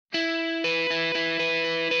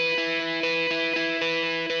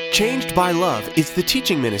Changed by Love is the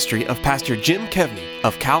teaching ministry of Pastor Jim Kevney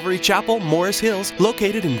of Calvary Chapel, Morris Hills,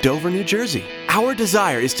 located in Dover, New Jersey. Our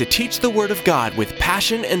desire is to teach the Word of God with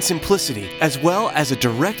passion and simplicity, as well as a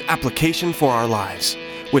direct application for our lives.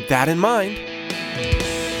 With that in mind,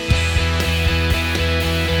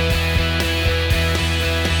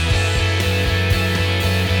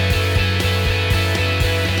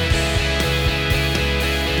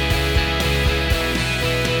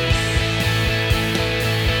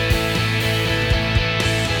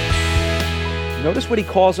 notice what he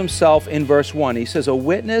calls himself in verse 1. He says, a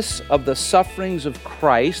witness of the sufferings of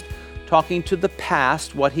Christ, talking to the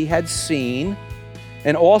past, what he had seen,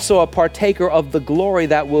 and also a partaker of the glory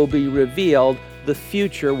that will be revealed, the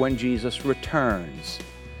future when Jesus returns.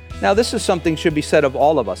 Now, this is something should be said of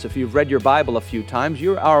all of us. If you've read your Bible a few times,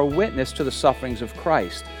 you are a witness to the sufferings of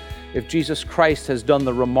Christ. If Jesus Christ has done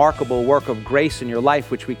the remarkable work of grace in your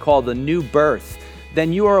life, which we call the new birth,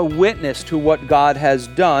 then you are a witness to what God has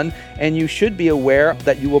done, and you should be aware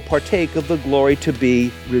that you will partake of the glory to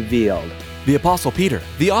be revealed. the Apostle Peter,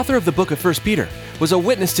 the author of the book of 1 Peter, was a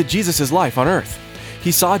witness to Jesus' life on earth.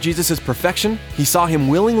 He saw Jesus' perfection. He saw him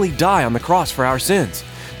willingly die on the cross for our sins.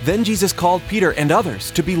 Then Jesus called Peter and others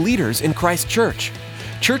to be leaders in Christ's church.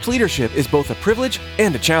 Church leadership is both a privilege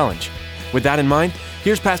and a challenge. With that in mind,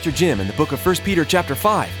 here's Pastor Jim in the book of 1 Peter chapter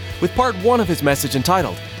 5 with part 1 of his message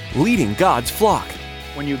entitled, Leading God's Flock.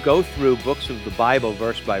 When you go through books of the Bible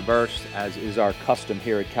verse by verse, as is our custom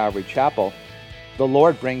here at Calvary Chapel, the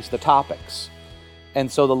Lord brings the topics.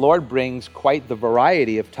 And so the Lord brings quite the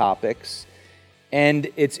variety of topics. And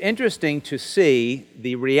it's interesting to see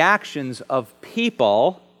the reactions of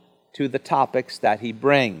people to the topics that he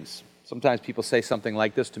brings. Sometimes people say something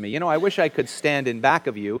like this to me, I wish I could stand in back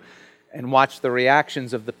of you and watch the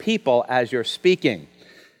reactions of the people as you're speaking.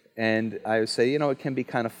 And I would say, it can be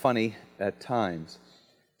kind of funny at times.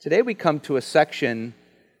 Today we come to a section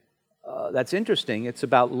that's interesting. It's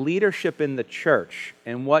about leadership in the church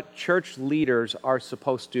and what church leaders are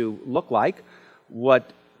supposed to look like,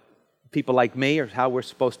 what people like me are how we're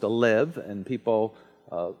supposed to live, and people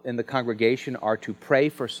in the congregation are to pray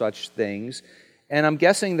for such things. And I'm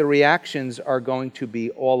guessing the reactions are going to be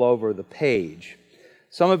all over the page.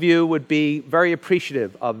 Some of you would be very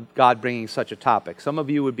appreciative of God bringing such a topic. Some of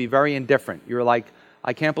you would be very indifferent. You're like,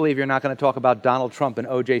 I can't believe you're not going to talk about Donald Trump and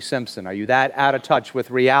O.J. Simpson. Are you that out of touch with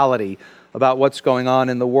reality about what's going on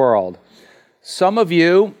in the world? Some of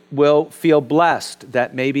you will feel blessed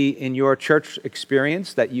that maybe in your church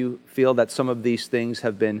experience that you feel that some of these things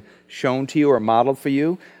have been shown to you or modeled for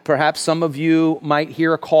you. Perhaps some of you might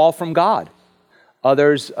hear a call from God.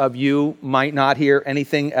 Others of you might not hear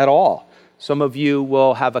anything at all. Some of you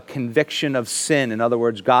will have a conviction of sin. In other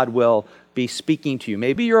words, God will be speaking to you.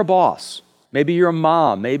 Maybe you're a boss. Maybe you're a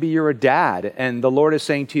mom. Maybe you're a dad. And the Lord is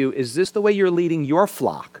saying to you, is this the way you're leading your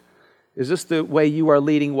flock? Is this the way you are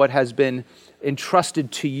leading what has been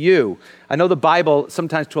entrusted to you? I know the Bible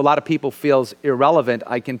sometimes to a lot of people feels irrelevant.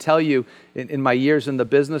 I can tell you in my years in the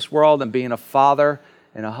business world and being a father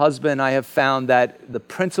and a husband, I have found that the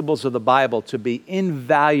principles of the Bible to be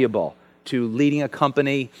invaluable to leading a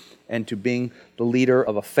company and to being the leader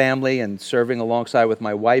of a family and serving alongside with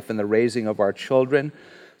my wife in the raising of our children.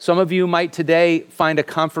 Some of you might today find a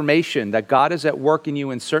confirmation that God is at work in you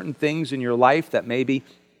in certain things in your life that maybe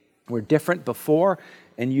were different before,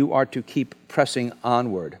 and you are to keep pressing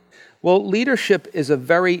onward. Well, leadership is a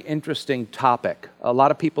very interesting topic. A lot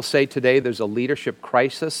of people say today there's a leadership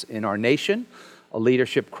crisis in our nation, a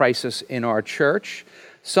leadership crisis in our church.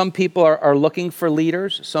 Some people are looking for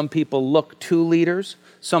leaders. Some people look to leaders.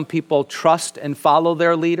 Some people trust and follow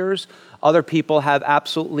their leaders. Other people have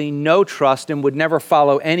absolutely no trust and would never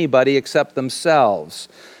follow anybody except themselves.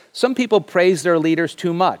 Some people praise their leaders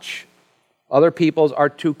too much. Other people are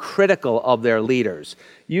too critical of their leaders.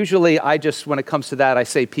 Usually, when it comes to that, I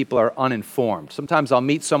say people are uninformed. Sometimes I'll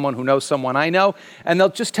meet someone who knows someone I know, and they'll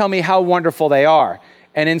just tell me how wonderful they are.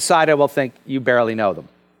 And inside I will think, you barely know them.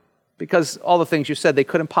 Because all the things you said, they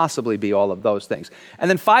couldn't possibly be all of those things. And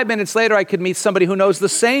then 5 minutes later, I could meet somebody who knows the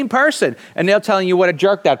same person, and they're telling you what a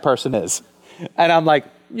jerk that person is. And I'm like,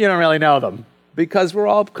 you don't really know them. Because we're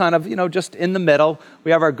all kind of, just in the middle. We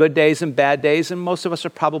have our good days and bad days, and most of us are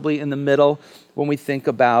probably in the middle when we think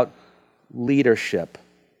about leadership.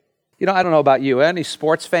 I don't know about you. Any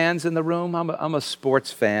sports fans in the room? I'm a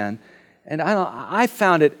sports fan. And I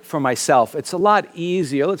found it for myself. It's a lot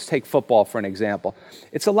easier. Let's take football for an example.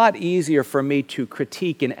 It's a lot easier for me to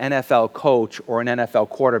critique an NFL coach or an NFL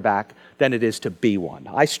quarterback than it is to be one.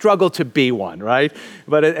 I struggle to be one, right?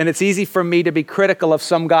 And it's easy for me to be critical of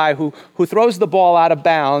some guy who throws the ball out of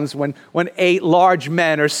bounds when 8 large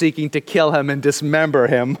men are seeking to kill him and dismember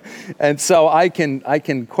him. And so I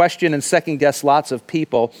can question and second guess lots of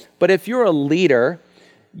people. But if you're a leader,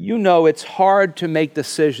 you know it's hard to make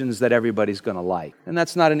decisions that everybody's going to like. And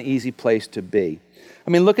that's not an easy place to be. I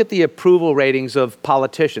mean, look at the approval ratings of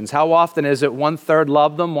politicians. How often is it 1/3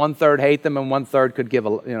 love them, 1/3 hate them, and 1/3 could give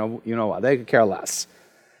they could care less.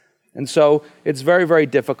 And so it's very, very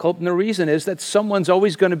difficult. And the reason is that someone's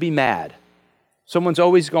always going to be mad. Someone's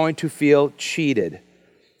always going to feel cheated.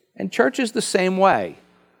 And church is the same way.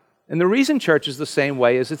 And the reason church is the same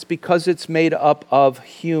way is it's because it's made up of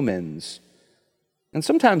humans. And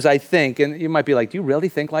sometimes I think, and you might be like, do you really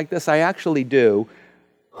think like this? I actually do.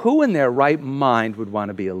 Who in their right mind would want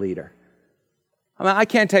to be a leader? I mean, I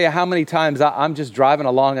can't tell you how many times I'm just driving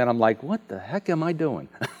along and I'm like, what the heck am I doing?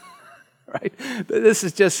 Right? This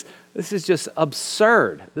is just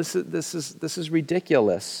absurd. This is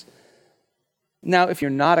ridiculous. Now, if you're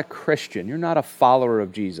not a Christian, you're not a follower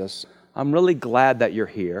of Jesus, I'm really glad that you're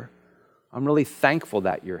here. I'm really thankful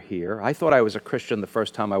that you're here. I thought I was a Christian the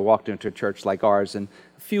first time I walked into a church like ours, and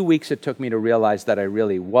a few weeks it took me to realize that I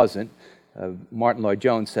really wasn't. Martin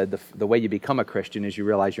Lloyd-Jones said the way you become a Christian is you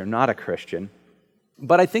realize you're not a Christian.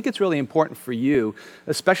 But I think it's really important for you,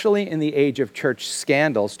 especially in the age of church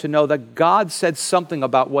scandals, to know that God said something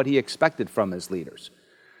about what he expected from his leaders.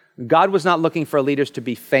 God was not looking for leaders to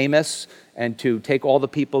be famous and to take all the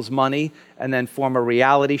people's money and then form a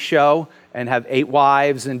reality show and have 8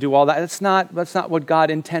 wives and do all that. That's not what God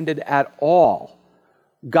intended at all.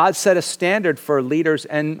 God set a standard for leaders,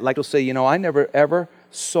 and like you'll say, I never ever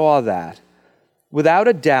saw that. Without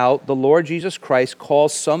a doubt, the Lord Jesus Christ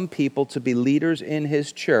calls some people to be leaders in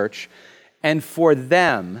his church, and for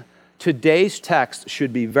them, today's text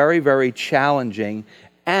should be very, very challenging,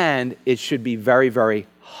 and it should be very, very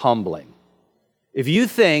humbling. If you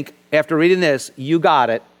think, after reading this, you got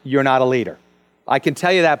it, you're not a leader. I can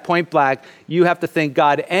tell you that point blank. You have to thank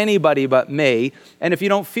God, anybody but me. And if you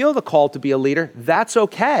don't feel the call to be a leader, that's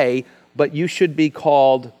okay, but you should be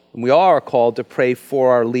called, and we all are called, to pray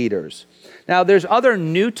for our leaders. Now, there's other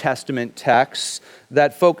New Testament texts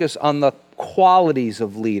that focus on the qualities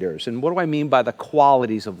of leaders. And what do I mean by the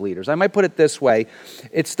qualities of leaders? I might put it this way.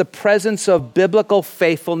 It's the presence of biblical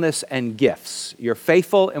faithfulness and gifts. You're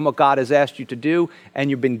faithful in what God has asked you to do, and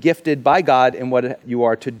you've been gifted by God in what you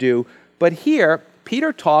are to do. But here,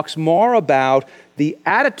 Peter talks more about the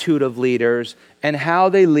attitude of leaders and how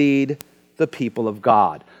they lead the people of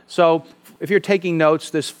God. So if you're taking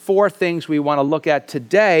notes, there's 4 things we want to look at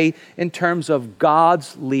today in terms of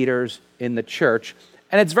God's leaders in the church.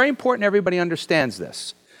 And it's very important everybody understands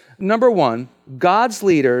this. Number 1, God's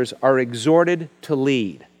leaders are exhorted to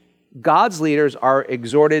lead. God's leaders are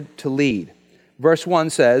exhorted to lead. Verse 1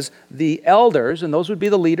 says, the elders, and those would be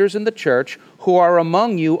the leaders in the church, who are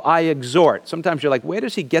among you, I exhort. Sometimes you're like, where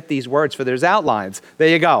does he get these words for? There's outlines. There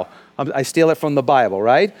you go. I steal it from the Bible,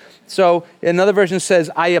 right? So another version says,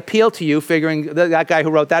 I appeal to you, figuring that guy who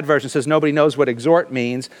wrote that version says nobody knows what exhort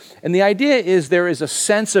means. And the idea is there is a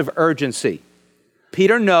sense of urgency.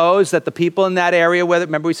 Peter knows that the people in that area,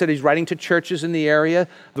 remember we said he's writing to churches in the area,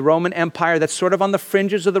 the Roman Empire, that's sort of on the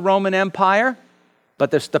fringes of the Roman Empire. But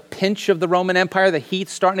there's the pinch of the Roman Empire. The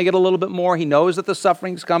heat's starting to get a little bit more. He knows that the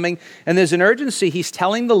suffering's coming. And there's an urgency. He's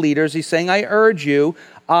telling the leaders, he's saying, I urge you,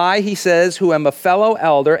 he says, who am a fellow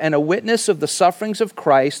elder and a witness of the sufferings of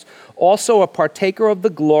Christ, also a partaker of the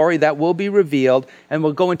glory that will be revealed. And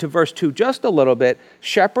we'll go into verse 2 just a little bit.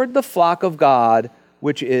 Shepherd the flock of God,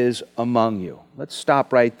 which is among you. Let's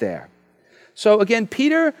stop right there. So again,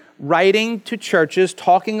 Peter writing to churches,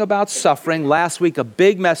 talking about suffering. Last week, a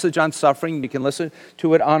big message on suffering. You can listen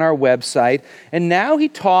to it on our website. And now he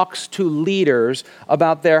talks to leaders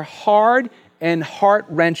about their hard and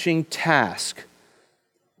heart-wrenching task.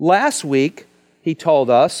 Last week, Peter told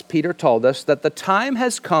us that the time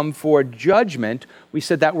has come for judgment. We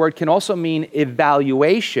said that word can also mean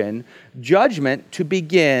evaluation. Judgment to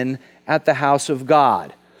begin at the house of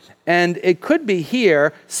God. And it could be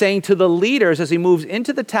here saying to the leaders as he moves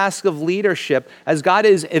into the task of leadership, as God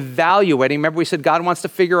is evaluating. Remember we said God wants to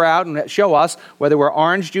figure out and show us whether we're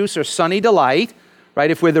orange juice or Sunny Delight,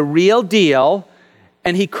 right? If we're the real deal.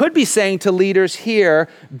 And he could be saying to leaders here,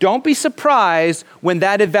 don't be surprised when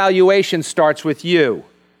that evaluation starts with you.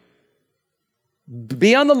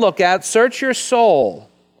 Be on the lookout, search your soul.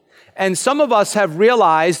 And some of us have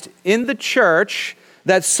realized in the church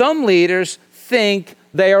that some leaders think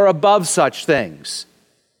they are above such things.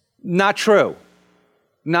 Not true.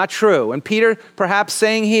 Not true. And Peter perhaps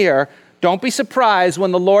saying here, Don't be surprised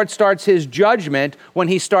when the Lord starts his judgment, when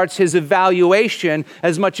he starts his evaluation,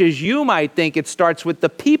 as much as you might think it starts with the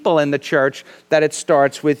people in the church, that it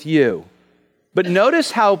starts with you. But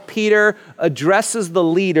notice how Peter addresses the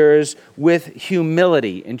leaders with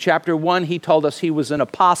humility. In chapter 1, he told us he was an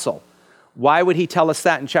apostle. Why would he tell us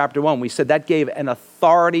that in chapter 1? We said that gave an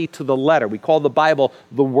authority to the letter. We call the Bible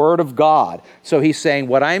the Word of God. So he's saying,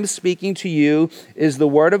 what I'm speaking to you is the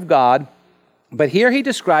Word of God. But here he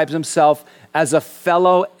describes himself as a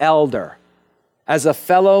fellow elder, as a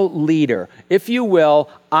fellow leader. If you will,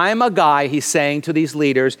 I'm a guy, he's saying to these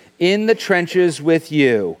leaders, in the trenches with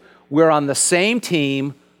you. We're on the same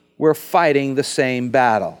team. We're fighting the same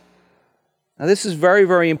battle. Now, this is very,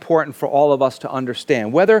 very important for all of us to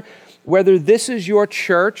understand. Whether this is your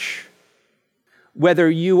church, whether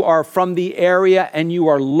you are from the area and you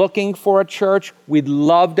are looking for a church, we'd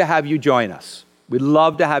love to have you join us. We'd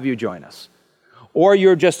love to have you join us. Or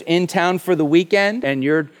you're just in town for the weekend and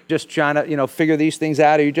you're just trying to, figure these things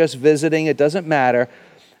out, or you're just visiting, it doesn't matter.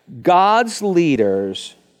 God's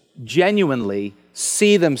leaders genuinely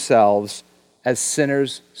see themselves as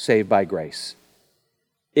sinners saved by grace.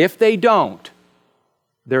 If they don't,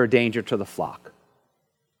 they're a danger to the flock.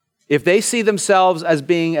 If they see themselves as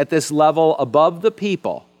being at this level above the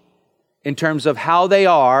people in terms of how they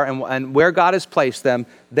are and where God has placed them,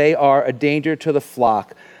 they are a danger to the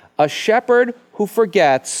flock. A shepherd who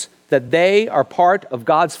forgets that they are part of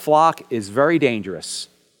God's flock is very dangerous.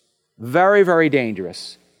 Very, very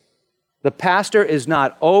dangerous. The pastor is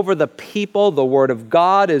not over the people. The Word of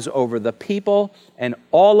God is over the people, and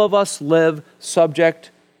all of us live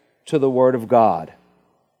subject to the Word of God.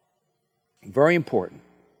 Very important.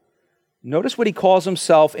 Notice what he calls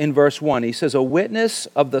himself in verse 1. He says, a witness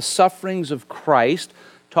of the sufferings of Christ,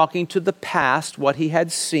 talking to the past, what he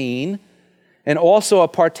had seen, and also a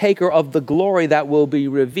partaker of the glory that will be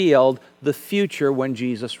revealed, the future when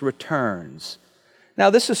Jesus returns.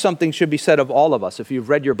 Now, this is something should be said of all of us. If you've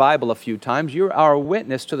read your Bible a few times, you are a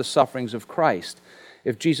witness to the sufferings of Christ.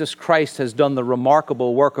 If Jesus Christ has done the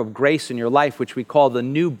remarkable work of grace in your life, which we call the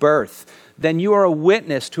new birth, then you are a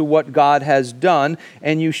witness to what God has done,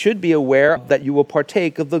 and you should be aware that you will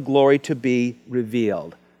partake of the glory to be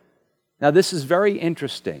revealed. Now, this is very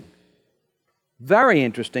interesting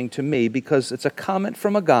to me, because it's a comment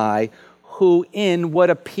from a guy who, in what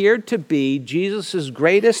appeared to be Jesus'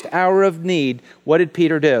 greatest hour of need, what did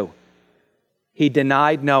Peter do? He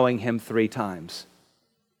denied knowing him 3 times.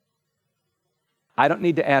 I don't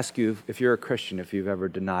need to ask you, if you're a Christian, if you've ever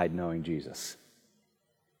denied knowing Jesus.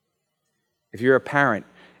 If you're a parent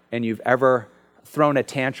and you've ever thrown a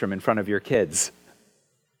tantrum in front of your kids,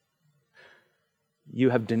 you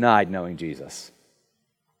have denied knowing Jesus.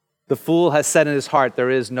 The fool has said in his heart, there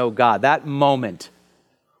is no God. That moment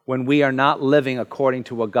when we are not living according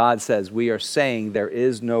to what God says, we are saying there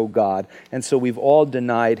is no God. And so we've all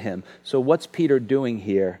denied him. So what's Peter doing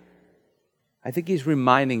here? I think he's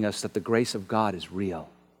reminding us that the grace of God is real.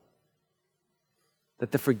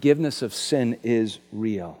 That the forgiveness of sin is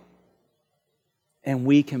real. And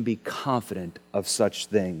we can be confident of such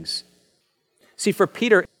things. See, for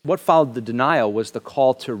Peter, what followed the denial was the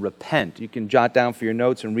call to repent. You can jot down for your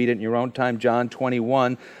notes and read it in your own time, John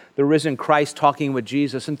 21. The risen Christ talking with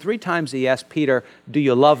Jesus, and 3 times he asked Peter, do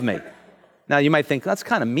you love me? Now you might think, that's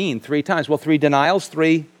kind of mean, 3 times. Well, 3 denials,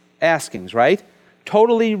 3 askings, right?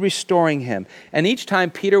 Totally restoring him. And each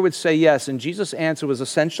time Peter would say yes, and Jesus' answer was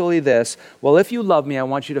essentially this, well, if you love me, I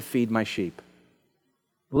want you to feed my sheep.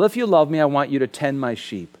 Well, if you love me, I want you to tend my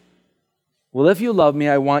sheep. Well, if you love me,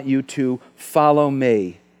 I want you to follow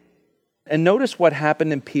me. And notice what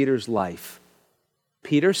happened in Peter's life.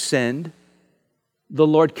 Peter sinned. The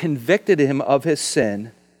Lord convicted him of his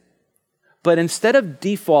sin. But instead of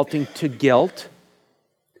defaulting to guilt,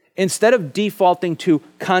 instead of defaulting to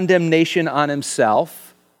condemnation on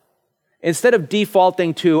himself, instead of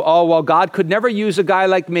defaulting to, oh, well, God could never use a guy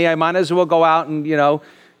like me, I might as well go out and,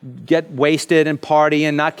 get wasted and party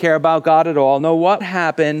and not care about God at all. No, what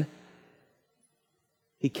happened?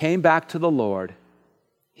 He came back to the Lord.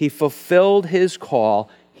 He fulfilled his call.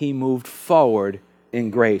 He moved forward in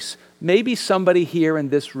grace. Maybe somebody here in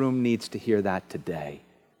this room needs to hear that today.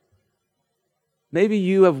 Maybe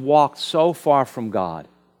you have walked so far from God.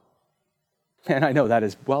 And I know that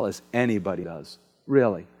as well as anybody does,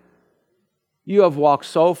 really. You have walked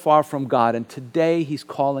so far from God, and today he's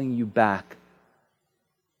calling you back.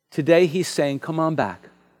 Today he's saying, come on back.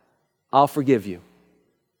 I'll forgive you.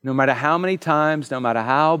 No matter how many times, no matter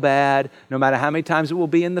how bad, no matter how many times it will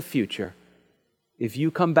be in the future, if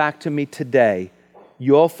you come back to me today,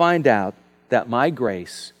 you'll find out that my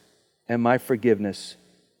grace and my forgiveness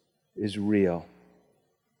is real.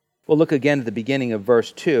 Well, look again at the beginning of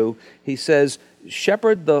verse 2. He says,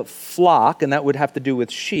 shepherd the flock, and that would have to do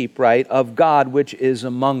with sheep, right, of God which is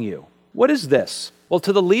among you. What is this? Well,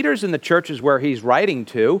 to the leaders in the churches where he's writing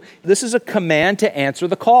to, this is a command to answer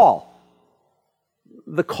the call.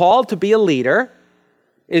 The call to be a leader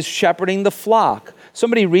is shepherding the flock.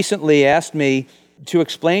 Somebody recently asked me to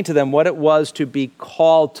explain to them what it was to be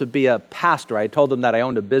called to be a pastor. I told them that I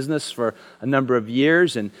owned a business for a number of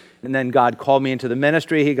years, and then God called me into the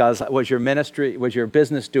ministry. He goes, was your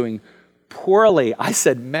business doing poorly? I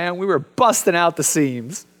said, man, we were busting out the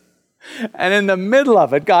seams. And in the middle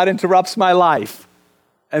of it, God interrupts my life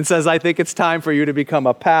and says, I think it's time for you to become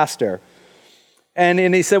a pastor. And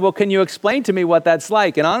he said, well, can you explain to me what that's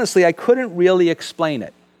like? And honestly, I couldn't really explain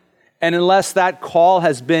it. And unless that call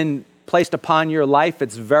has been placed upon your life,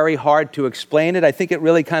 it's very hard to explain it. I think it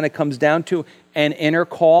really kind of comes down to an inner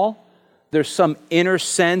call. There's some inner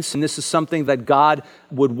sense, and this is something that God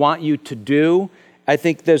would want you to do. I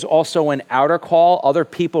think there's also an outer call. Other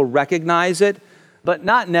people recognize it, but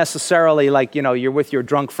not necessarily like, you're with your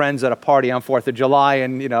drunk friends at a party on 4th of July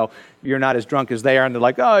and, you're not as drunk as they are and they're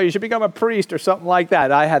like, oh, you should become a priest or something like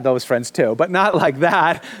that. I had those friends too, but not like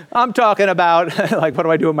that. I'm talking about like, what do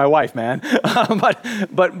I do with my wife, man?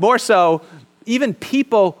 But more so, even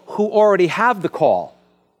people who already have the call,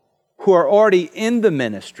 who are already in the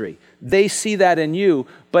ministry, they see that in you,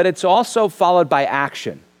 but it's also followed by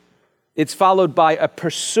action. It's followed by a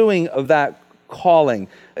pursuing of that calling.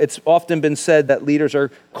 It's often been said that leaders are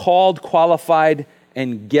called, qualified,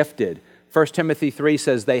 and gifted. 1 Timothy 3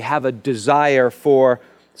 says they have a desire for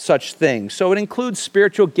such things. So it includes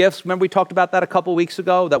spiritual gifts. Remember we talked about that a couple weeks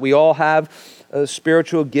ago, that we all have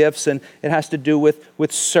spiritual gifts, and it has to do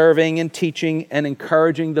with serving and teaching and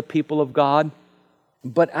encouraging the people of God.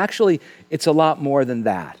 But actually, it's a lot more than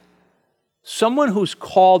that. Someone who's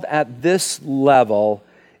called at this level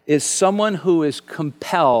is someone who is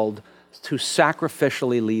compelled to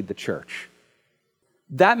sacrificially lead the church.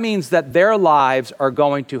 That means that their lives are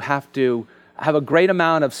going to have a great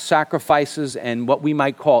amount of sacrifices and what we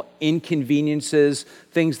might call inconveniences,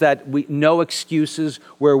 things that no excuses,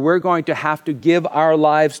 where we're going to have to give our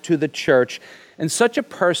lives to the church. And such a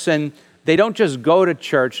person, they don't just go to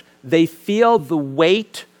church, they feel the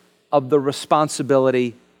weight of the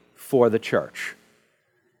responsibility for the church.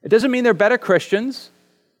 It doesn't mean they're better Christians.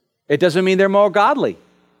 It doesn't mean they're more godly.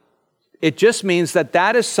 It just means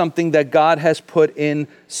that is something that God has put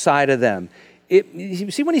inside of them.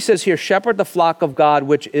 You see when he says here, shepherd the flock of God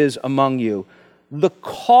which is among you, the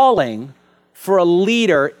calling for a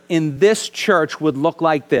leader in this church would look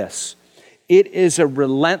like this. It is a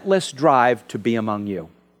relentless drive to be among you.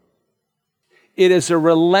 It is a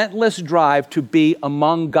relentless drive to be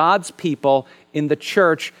among God's people in the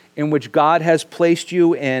church in which God has placed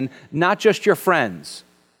you in, not just your friends.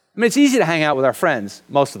 I mean, it's easy to hang out with our friends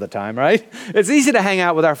most of the time, right? It's easy to hang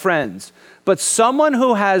out with our friends. But someone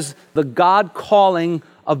who has the God calling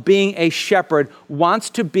of being a shepherd wants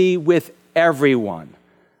to be with everyone.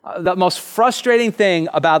 The most frustrating thing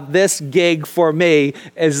about this gig for me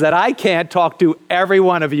is that I can't talk to every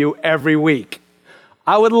one of you every week.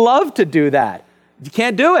 I would love to do that. You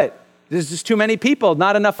can't do it. There's just too many people,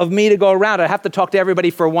 not enough of me to go around. I have to talk to everybody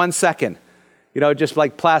for 1 second. Just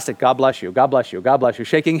like plastic, God bless you, God bless you, God bless you,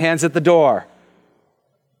 shaking hands at the door.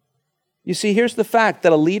 You see, here's the fact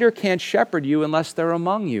that a leader can't shepherd you unless they're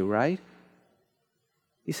among you, right?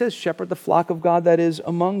 He says, shepherd the flock of God that is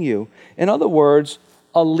among you. In other words,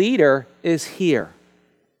 a leader is here.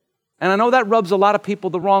 And I know that rubs a lot of people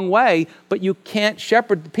the wrong way, but you can't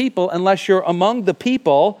shepherd the people unless you're among the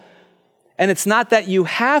people. And it's not that you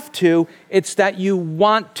have to, it's that you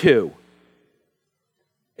want to.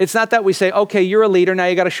 It's not that we say, okay, you're a leader, now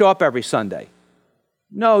you got to show up every Sunday.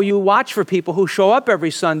 No, you watch for people who show up every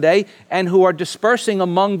Sunday and who are dispersing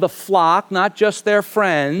among the flock, not just their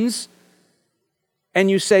friends, and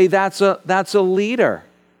you say, that's a leader.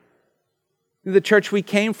 The church we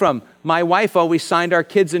came from, my wife always signed our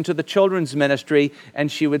kids into the children's ministry,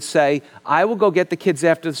 and she would say, I will go get the kids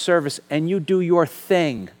after the service, and you do your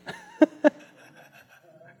thing.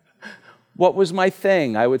 What was my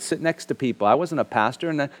thing? I would sit next to people. I wasn't a pastor,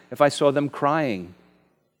 and if I saw them crying,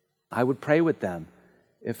 I would pray with them.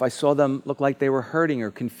 If I saw them look like they were hurting or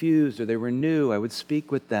confused or they were new, I would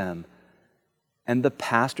speak with them. And the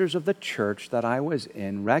pastors of the church that I was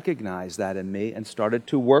in recognized that in me and started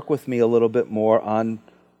to work with me a little bit more on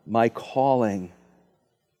my calling.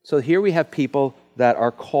 So here we have people that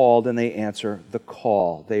are called and they answer the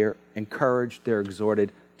call. They are encouraged, they're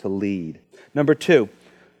exhorted to lead. Number 2,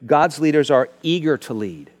 God's leaders are eager to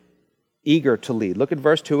lead. Eager to lead. Look at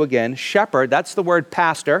verse 2 again. Shepherd, that's the word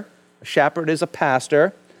pastor. A shepherd is a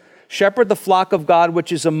pastor. Shepherd the flock of God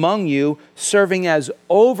which is among you, serving as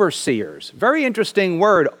overseers. Very interesting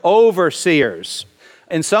word, overseers.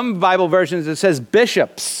 In some Bible versions, it says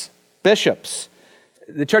bishops. Bishops.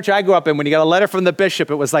 The church I grew up in, when you got a letter from the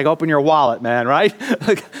bishop, it was like, open your wallet, man, right?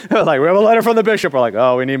 Like, we have a letter from the bishop. We're like,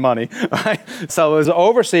 oh, we need money, right? So it was an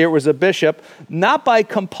overseer, it was a bishop, not by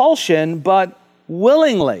compulsion, but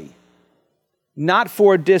willingly. Not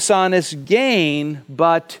for dishonest gain,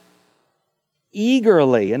 but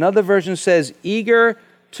eagerly. Another version says, eager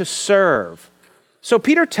to serve. So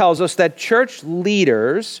Peter tells us that church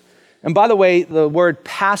leaders, and by the way, the word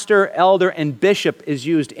pastor, elder, and bishop is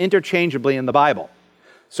used interchangeably in the Bible.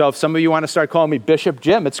 So if some of you want to start calling me Bishop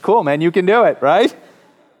Jim, it's cool, man. You can do it, right?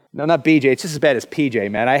 No, not BJ. It's just as bad as PJ,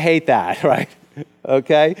 man. I hate that, right?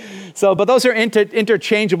 Okay? So, but those are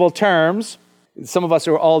interchangeable terms. Some of us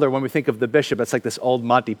are older when we think of the bishop. It's like this old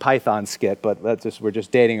Monty Python skit, but we're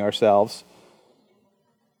just dating ourselves.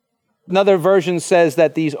 Another version says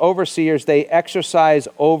that these overseers, they exercise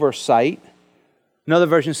oversight. Another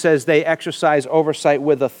version says they exercise oversight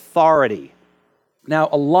with authority. Now,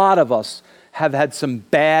 a lot of us have had some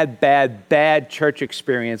bad church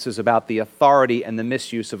experiences about the authority and the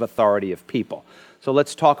misuse of authority of people. So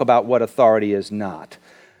let's talk about what authority is not.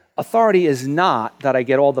 Authority is not that I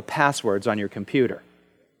get all the passwords on your computer.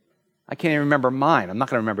 I can't even remember mine. I'm not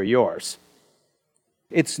going to remember yours.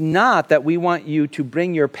 It's not that we want you to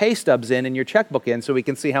bring your pay stubs in and your checkbook in so we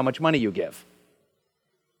can see how much money you give.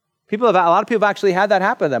 A lot of people have actually had that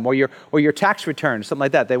happen to them, or your tax return, something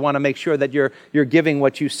like that. They want to make sure that you're giving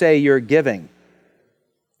what you say you're giving.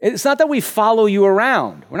 It's not that we follow you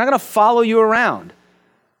around. We're not going to follow you around.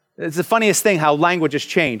 It's the funniest thing how languages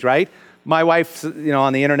change, right? My wife's,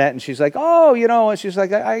 on the internet, and she's like, she's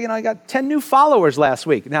like, I got 10 new followers last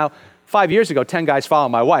week. Now, 5 years ago, 10 guys follow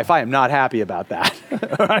my wife. I am not happy about that,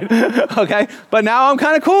 right? Okay, but now I'm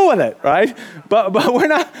kind of cool with it, right? But we're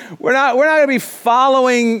not going to be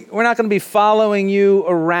following. We're not going to be following you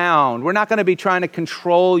around. We're not going to be trying to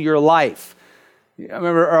control your life. I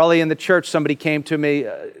remember early in the church, somebody came to me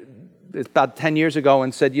about 10 years ago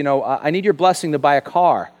and said, I need your blessing to buy a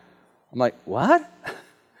car. I'm like, what?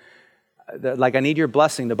 Like, I need your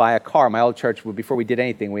blessing to buy a car. My old church, before we did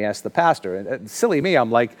anything, we asked the pastor. And silly me,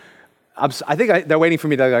 I'm like, I think they're waiting for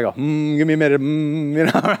me to go, give me a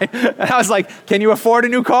minute, right? And I was like, can you afford a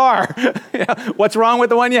new car? What's wrong with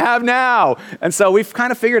the one you have now? And so we've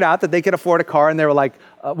kind of figured out that they could afford a car, and they were like,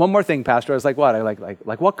 one more thing, Pastor. I was like, what? I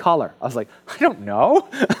like what color? I was like, I don't know.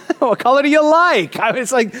 What color do you like? I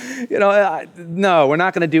was like, no, we're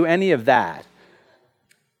not going to do any of that.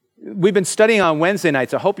 We've been studying on Wednesday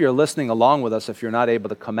nights. I hope you're listening along with us if you're not able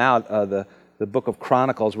to come out. The book of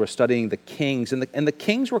Chronicles, we're studying the kings. And the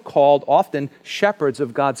kings were called often shepherds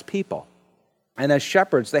of God's people. And as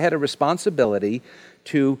shepherds, they had a responsibility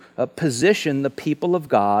to position the people of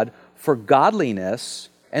God for godliness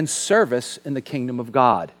and service in the kingdom of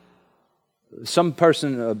God.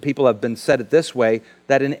 People have been said it this way,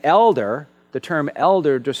 that an elder, the term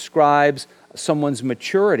elder describes someone's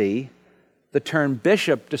maturity. The term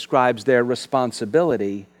bishop describes their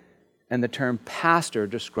responsibility, and the term pastor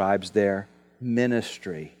describes their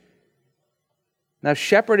ministry. Now,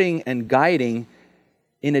 shepherding and guiding,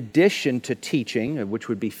 in addition to teaching, which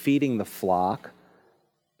would be feeding the flock,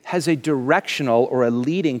 has a directional or a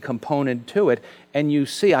leading component to it. And you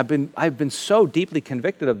see, I've been so deeply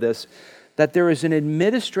convicted of this, that there is an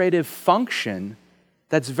administrative function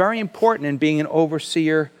that's very important in being an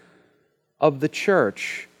overseer of the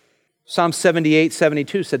church. Psalm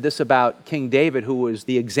 78:72 said this about King David, who was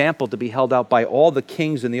the example to be held out by all the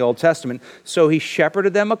kings in the Old Testament. So he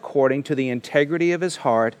shepherded them according to the integrity of his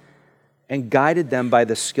heart and guided them by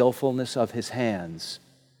the skillfulness of his hands.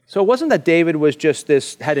 So it wasn't that David was just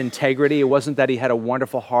had integrity. It wasn't that he had a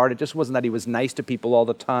wonderful heart. It just wasn't that he was nice to people all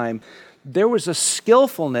the time. There was a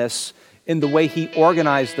skillfulness in the way he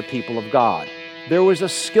organized the people of God. There was a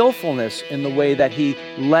skillfulness in the way that he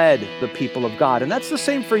led the people of God. And that's the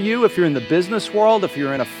same for you if you're in the business world, if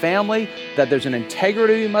you're in a family, that there's an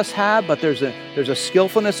integrity you must have, but there's a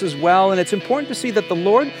skillfulness as well. And it's important to see that the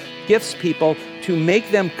Lord gifts people to make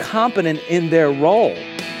them competent in their role.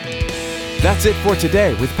 That's it for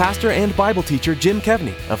today with pastor and Bible teacher Jim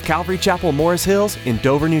Kevney of Calvary Chapel, Morris Hills in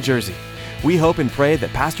Dover, New Jersey. We hope and pray that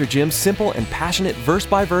Pastor Jim's simple and passionate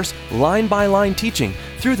verse-by-verse, line-by-line teaching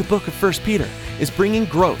through the book of 1 Peter is bringing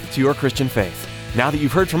growth to your Christian faith. Now that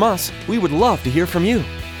you've heard from us, we would love to hear from you.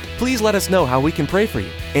 Please let us know how we can pray for you,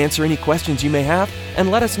 answer any questions you may have, and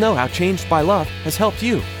let us know how Changed by Love has helped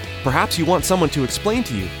you. Perhaps you want someone to explain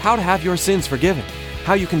to you how to have your sins forgiven,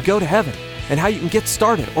 how you can go to heaven, and how you can get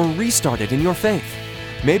started or restarted in your faith.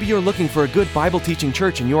 Maybe you're looking for a good Bible teaching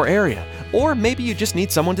church in your area, or maybe you just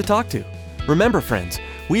need someone to talk to. Remember, friends,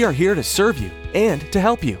 we are here to serve you and to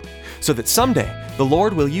help you, so that someday the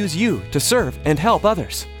Lord will use you to serve and help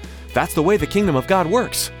others. That's the way the kingdom of God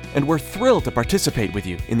works, and we're thrilled to participate with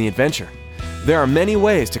you in the adventure. There are many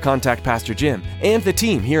ways to contact Pastor Jim and the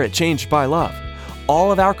team here at Changed by Love.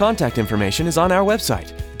 All of our contact information is on our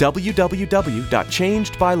website,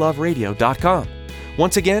 www.changedbyloveradio.com.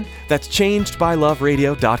 Once again, that's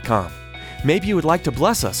changedbyloveradio.com. Maybe you would like to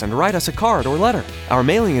bless us and write us a card or letter. Our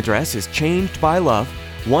mailing address is Changed by Love,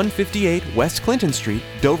 158 West Clinton Street,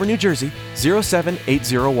 Dover, New Jersey,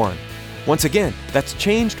 07801. Once again, that's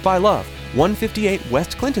Changed by Love, 158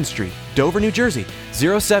 West Clinton Street, Dover, New Jersey,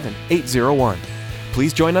 07801.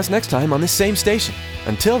 Please join us next time on this same station.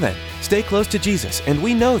 Until then, stay close to Jesus, and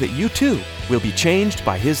we know that you too will be changed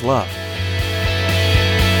by His love.